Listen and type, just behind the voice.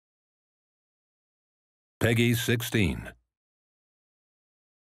Peggy 16.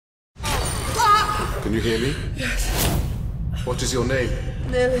 Can you hear me? Yes. What is your name?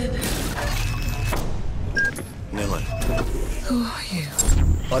 Nilin. Nilin. Who are you?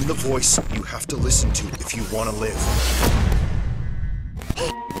 I'm the voice you have to listen to if you want to live.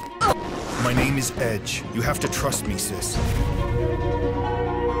 My name is Edge. You have to trust me, sis.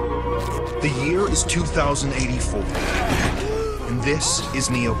 The year is 2084. And this is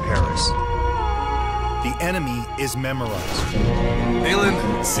Neo Paris. The enemy is memorized.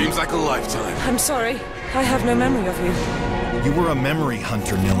 Nilin, seems like a lifetime. I'm sorry. I have no memory of you. You were a memory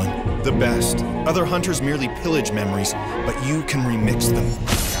hunter, Nilin. The best. Other hunters merely pillage memories, but you can remix them.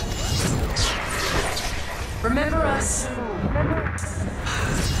 Remember us.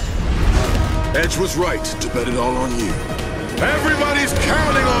 Edge was right to bet it all on you. Everybody's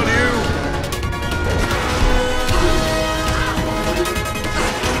counting on you!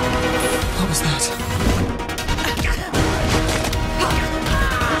 What was that?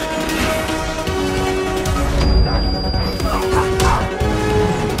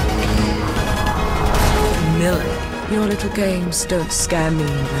 Nilin, your little games don't scare me,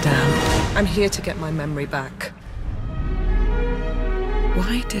 madame. I'm here to get my memory back.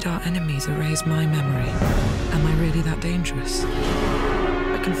 Why did our enemies erase my memory? Am I really that dangerous?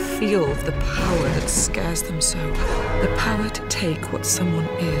 I can feel the power that scares them so. The power to take what someone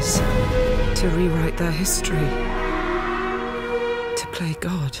is, to rewrite their history, to play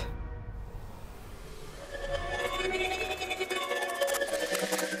God.